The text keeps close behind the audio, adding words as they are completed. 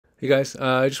Hey guys,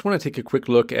 I just want to take a quick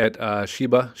look at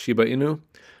Shiba Inu.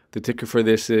 The ticker for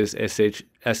this is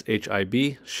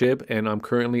SHIB, SHIB, and I'm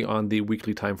currently on the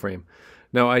weekly time frame.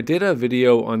 Now, I did a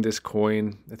video on this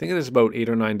coin, I think it was about 8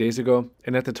 or 9 days ago,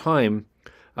 and at the time,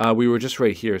 we were just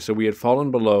right here. So we had fallen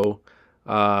below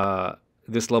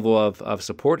this level of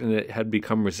support, and it had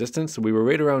become resistance. So we were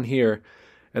right around here,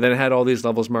 and then I had all these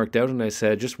levels marked out, and I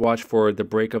said, just watch for the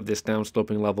break of this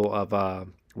downsloping level of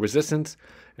resistance.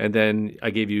 And then I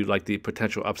gave you like the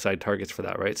potential upside targets for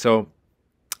that, right? So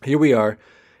here we are.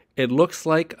 It looks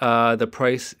like the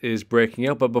price is breaking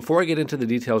out. But before I get into the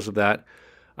details of that,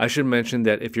 I should mention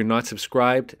that if you're not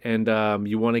subscribed and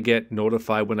you want to get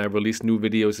notified when I release new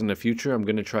videos in the future, I'm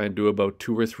going to try and do about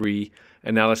 2 or 3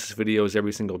 analysis videos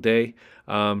every single day.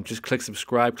 Just click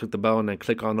subscribe, click the bell, and then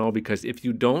click on all, because if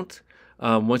you don't,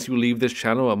 once you leave this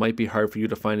channel, it might be hard for you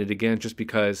to find it again, just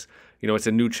because, you know, it's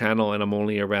a new channel and I'm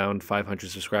only around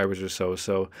 500 subscribers or so.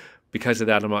 So because of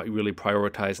that, I'm not really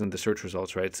prioritizing the search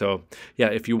results, right? So yeah,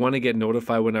 if you want to get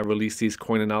notified when I release these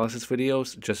coin analysis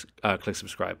videos, just click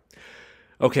subscribe.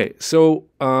 Okay, so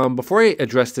before I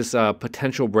address this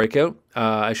potential breakout,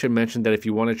 I should mention that if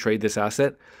you want to trade this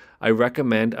asset, I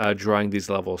recommend drawing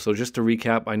these levels. So just to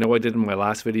recap, I know I did in my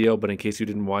last video, but in case you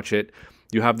didn't watch it,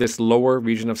 you have this lower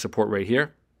region of support right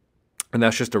here, and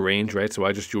that's just a range, right? So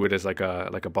I just drew it as like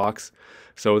a box.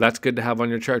 So that's good to have on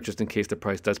your chart just in case the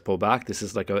price does pull back. This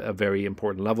is like a very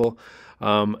important level.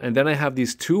 And then I have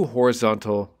these 2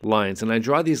 horizontal lines, and I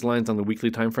draw these lines on the weekly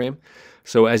time frame.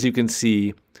 So as you can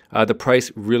see, the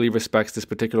price really respects this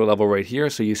particular level right here.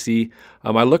 So you see,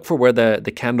 I look for where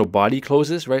the candle body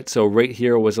closes, right? So right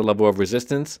here was a level of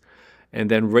resistance. And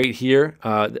then right here,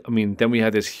 then we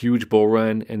had this huge bull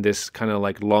run and this kind of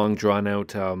like long drawn out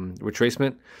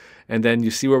retracement. And then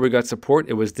you see where we got support.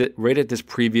 It was right at this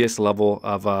previous level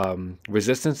of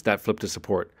resistance that flipped to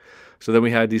support. So then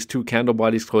we had these 2 candle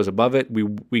bodies close above it.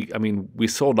 We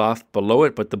sold off below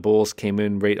it, but the bulls came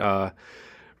in right at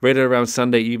around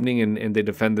Sunday evening, and they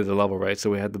defended the level, right?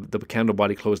 So we had the candle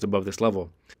body closed above this level.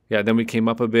 Yeah, then we came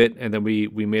up a bit, and then we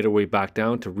made our way back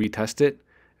down to retest it.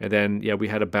 And then, yeah, we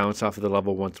had a bounce off of the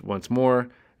level once more.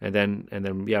 And then,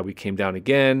 yeah, we came down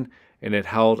again, and it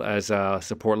held as a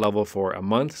support level for a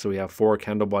month. So we have 4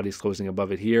 candle bodies closing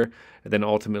above it here. And then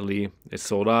ultimately it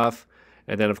sold off.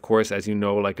 And then, of course, as you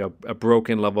know, like a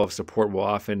broken level of support will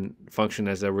often function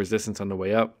as a resistance on the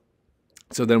way up.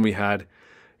 So then we had,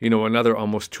 you know, another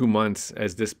almost 2 months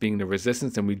as this being the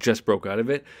resistance, and we just broke out of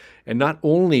it. And not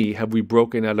only have we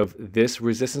broken out of this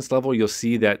resistance level, you'll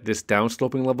see that this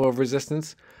downsloping level of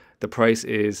resistance, the price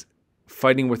is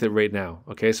fighting with it right now.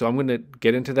 Okay, so I'm going to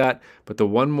get into that, but the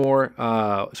one more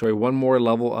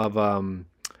level of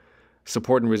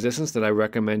support and resistance that I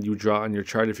recommend you draw on your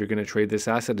chart if you're going to trade this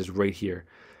asset is right here.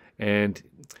 And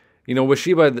you know, with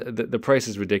Shiba, the price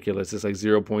is ridiculous. It's like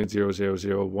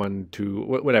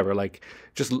 0.00012, whatever. Like,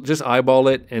 just eyeball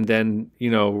it, and then,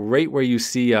 you know, right where you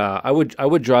see, I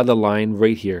would draw the line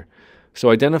right here.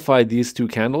 So identify these 2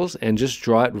 candles and just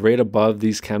draw it right above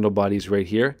these candle bodies right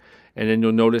here. And then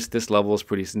you'll notice this level is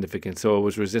pretty significant. So it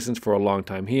was resistance for a long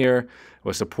time here. It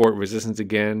was support, resistance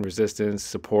again, resistance,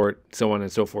 support, so on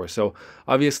and so forth. So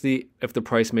obviously, if the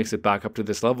price makes it back up to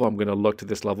this level, I'm going to look to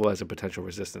this level as a potential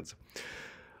resistance.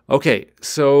 Okay,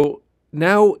 so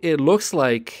now it looks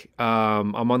like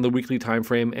I'm on the weekly time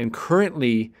frame, and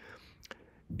currently,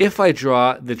 if I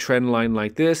draw the trend line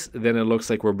like this, then it looks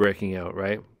like we're breaking out,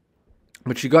 right?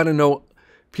 But you got to know,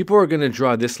 people are going to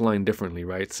draw this line differently,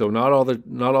 right? So not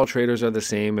all traders are the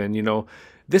same, and you know,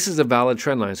 this is a valid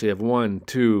trend line. So you have 1,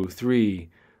 2, 3,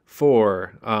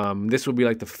 4. This will be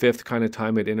like the 5th kind of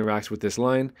time it interacts with this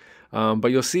line, but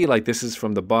you'll see like this is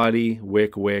from the body,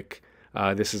 wick.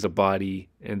 This is a body,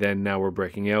 and then now we're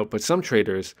breaking out. But some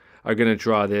traders are going to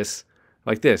draw this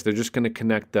like this. They're just going to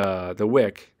connect the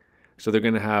wick. So they're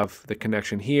going to have the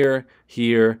connection here.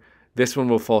 This one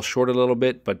will fall short a little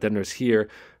bit, but then there's here.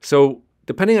 So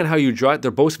depending on how you draw it,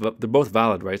 they're both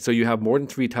valid, right? So you have more than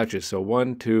 3 touches. So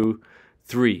 1, 2,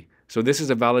 3. So this is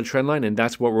a valid trend line, and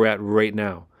that's what we're at right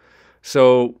now.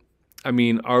 So, I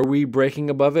mean, are we breaking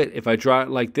above it? If I draw it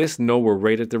like this, no, we're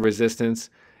right at the resistance.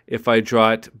 If I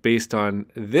draw it based on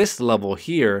this level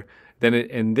here, then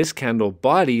in this candle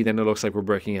body, then it looks like we're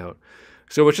breaking out.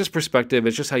 So it's just perspective.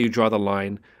 It's just how you draw the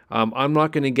line. I'm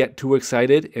not going to get too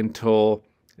excited until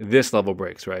this level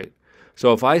breaks, right?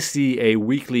 So if I see a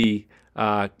weekly,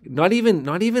 not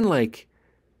even like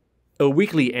a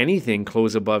weekly anything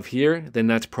close above here, then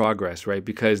that's progress, right?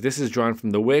 Because this is drawn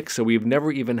from the wick, so we've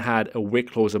never even had a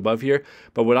wick close above here.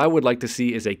 But what I would like to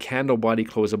see is a candle body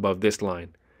close above this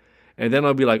line. And then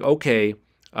I'll be like, okay,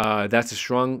 That's a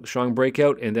strong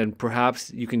breakout, and then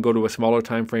perhaps you can go to a smaller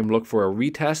time frame, look for a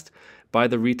retest, buy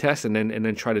the retest, and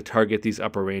then try to target these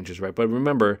upper ranges, right? But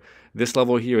remember, this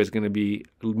level here is going to be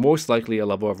most likely a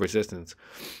level of resistance.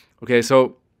 Okay,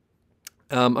 so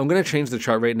I'm going to change the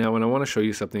chart right now, and I want to show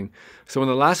you something. So in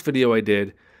the last video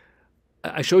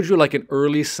I showed you like an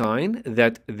early sign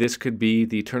that this could be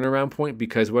the turnaround point,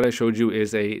 because what I showed you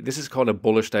is this is called a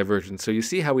bullish divergence. So you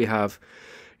see how we have,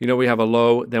 we have a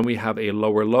low, then we have a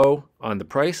lower low on the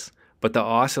price, but the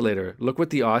oscillator, look what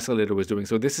the oscillator was doing.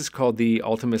 So this is called the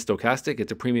ultimate stochastic.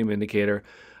 It's a premium indicator.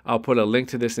 I'll put a link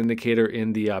to this indicator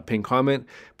in the pinned comment,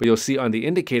 but you'll see on the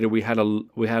indicator we had a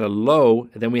low,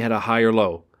 and then we had a higher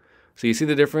low. So you see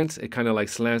the difference? It kind of like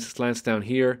slants down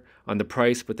here on the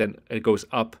price, but then it goes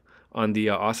up on the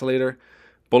oscillator.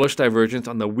 Bullish divergence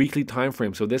on the weekly time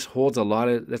frame. So this holds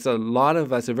that's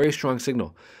a very strong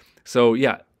signal. So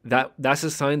yeah, that's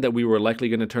a sign that we were likely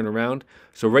going to turn around.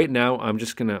 So right now,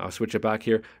 I'll switch it back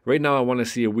here. Right now, I want to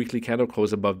see a weekly candle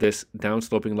close above this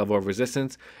downsloping level of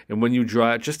resistance. And when you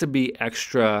draw it, just to be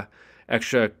extra,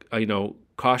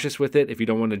 cautious with it, if you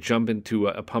don't want to jump into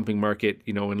a pumping market,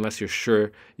 unless you're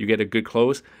sure you get a good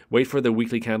close, wait for the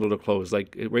weekly candle to close.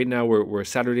 Like right now, we're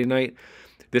Saturday night.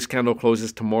 This candle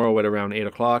closes tomorrow at around 8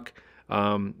 o'clock.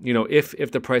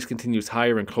 If the price continues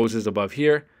higher and closes above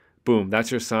here, boom, that's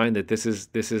your sign that this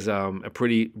is a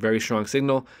very strong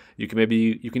signal. You can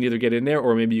either get in there,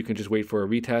 or maybe you can just wait for a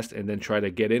retest and then try to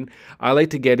get in. I like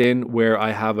to get in where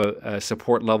I have a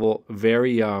support level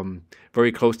very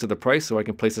close to the price, so I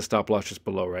can place a stop loss just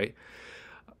below, right?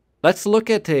 Let's look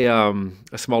at a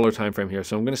smaller time frame here.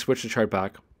 So I'm going to switch the chart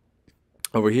back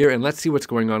over here, and let's see what's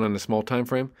going on the small time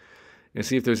frame and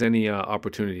see if there's any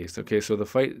opportunities. Okay, so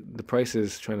the price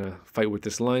is trying to fight with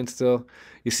this line still.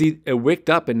 You see it wicked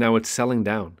up and now it's selling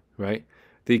down, right?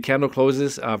 The candle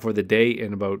closes for the day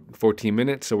in about 14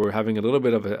 minutes, so we're having a little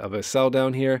bit of a sell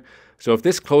down here. So if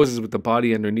this closes with the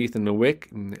body underneath in the wick,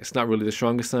 it's not really the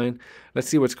strongest sign. Let's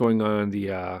see what's going on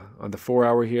the 4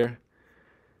 hour here.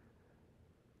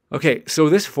 Okay, so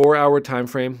this 4 hour time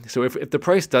frame, so if the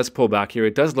price does pull back here,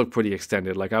 it does look pretty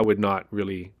extended. Like I would not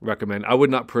really recommend, I would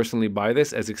not personally buy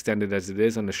this as extended as it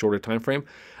is on the shorter time frame.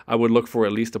 I would look for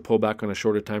at least a pullback on a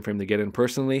shorter time frame to get in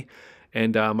personally.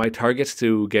 And my targets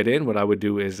to get in, what I would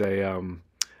do is I'll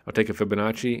take a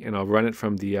Fibonacci and I'll run it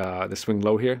from the swing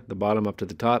low here, the bottom up to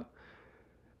the top.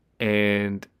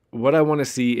 And what I want to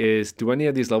see is, do any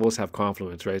of these levels have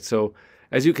confluence, right? So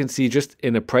as you can see, just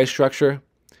in a price structure,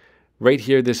 right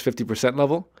here, this 50%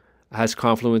 level has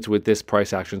confluence with this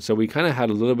price action. So we kind of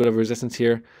had a little bit of resistance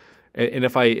here. And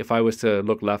if I was to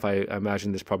look left, I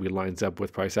imagine this probably lines up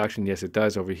with price action. Yes, it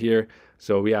does over here.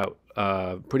 So yeah,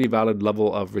 pretty valid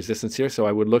level of resistance here. So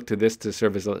I would look to this to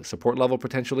serve as a support level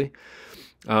potentially.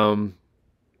 I'm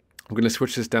going to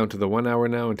switch this down to the 1 hour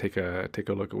now and take a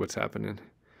look at what's happening.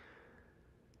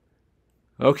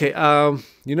 Okay,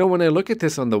 when I look at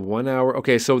this on the 1 hour,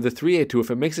 okay, so the 382,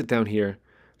 if it makes it down here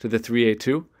to the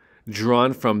 382,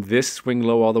 drawn from this swing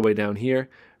low all the way down here,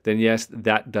 then yes,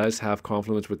 that does have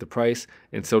confluence with the price,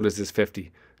 and so does this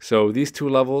 50. So these two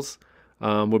levels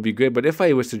would be good. But if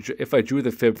I drew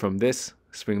the fib from this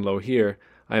swing low here,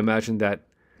 I imagine that,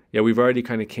 yeah, we've already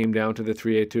kind of came down to the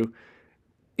 382.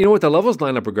 You know what, the levels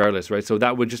line up regardless, right? So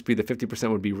that would just be the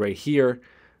 50% would be right here.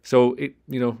 So it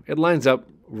lines up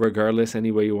regardless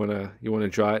any way you wanna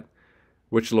draw it,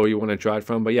 which low you want to draw it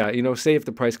from. But yeah, say if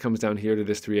the price comes down here to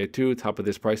this 382, top of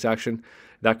this price action,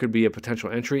 that could be a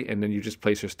potential entry, and then you just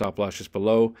place your stop loss just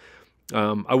below.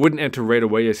 I wouldn't enter right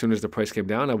away as soon as the price came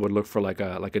down. I would look for like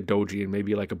a doji and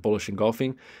maybe like a bullish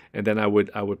engulfing, and then I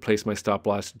would place my stop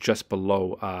loss just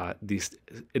below the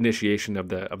initiation of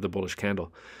the bullish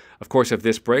candle. Of course, if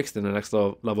this breaks, then the next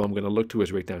level I'm going to look to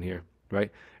is right down here,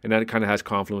 right? And that kind of has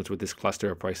confluence with this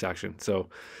cluster of price action. So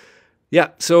yeah,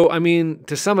 so I mean,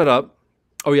 to sum it up,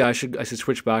 oh yeah, I should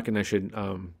switch back and I should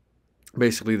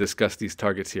basically discuss these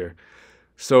targets here.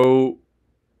 So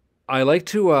I like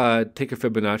to take a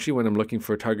Fibonacci when I'm looking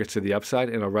for targets to the upside,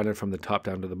 and I'll run it from the top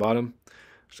down to the bottom.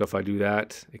 So if I do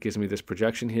that, it gives me this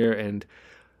projection here. And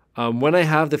when I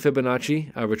have the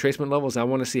Fibonacci retracement levels, I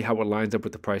want to see how it lines up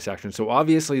with the price action. So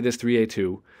obviously this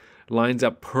 382 lines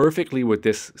up perfectly with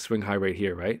this swing high right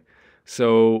here, right?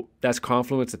 So that's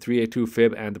confluence, the 382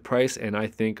 fib and the price. And I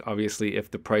think obviously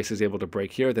if the price is able to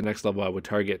break here, the next level I would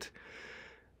target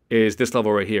is this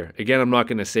level right here. Again, I'm not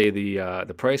going to say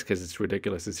the price because it's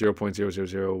ridiculous. It's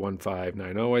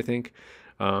 0.0001590, I think.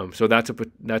 So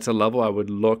that's a level I would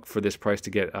look for this price to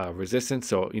get resistance.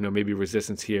 So maybe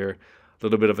resistance here, a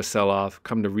little bit of a sell-off,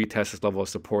 come to retest this level of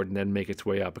support, and then make its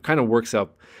way up. It kind of works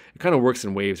up. It kind of works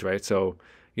in waves, right? So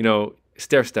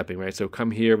stair-stepping, right? So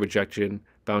come here, rejection,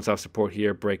 bounce off support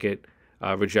here, break it,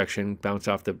 rejection, bounce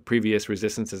off the previous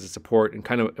resistance as a support, and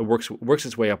kind of it works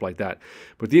its way up like that.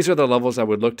 But these are the levels I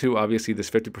would look to. Obviously, this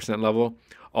 50% level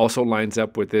also lines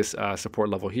up with this support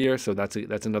level here, so that's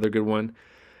another good one.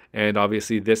 And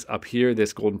obviously, this up here,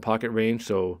 this golden pocket range,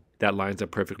 so that lines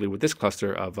up perfectly with this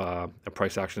cluster of a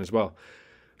price action as well.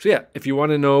 So yeah, if you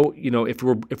want to know,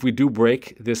 if we do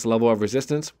break this level of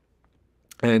resistance,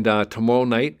 and tomorrow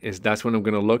night that's when I'm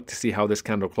going to look to see how this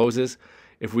candle closes.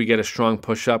 If we get a strong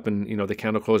push up and the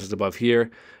candle closes above here,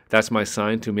 that's my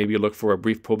sign to maybe look for a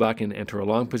brief pullback and enter a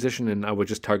long position. And I would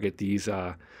just target these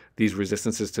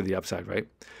resistances to the upside, right?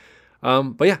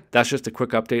 But yeah, that's just a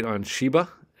quick update on Shiba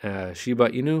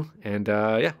Inu, and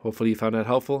yeah, hopefully you found that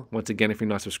helpful. Once again, if you're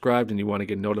not subscribed and you want to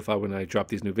get notified when I drop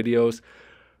these new videos,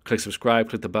 click subscribe,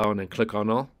 click the bell, and then click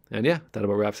on all. And yeah, that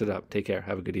about wraps it up. Take care.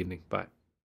 Have a good evening. Bye.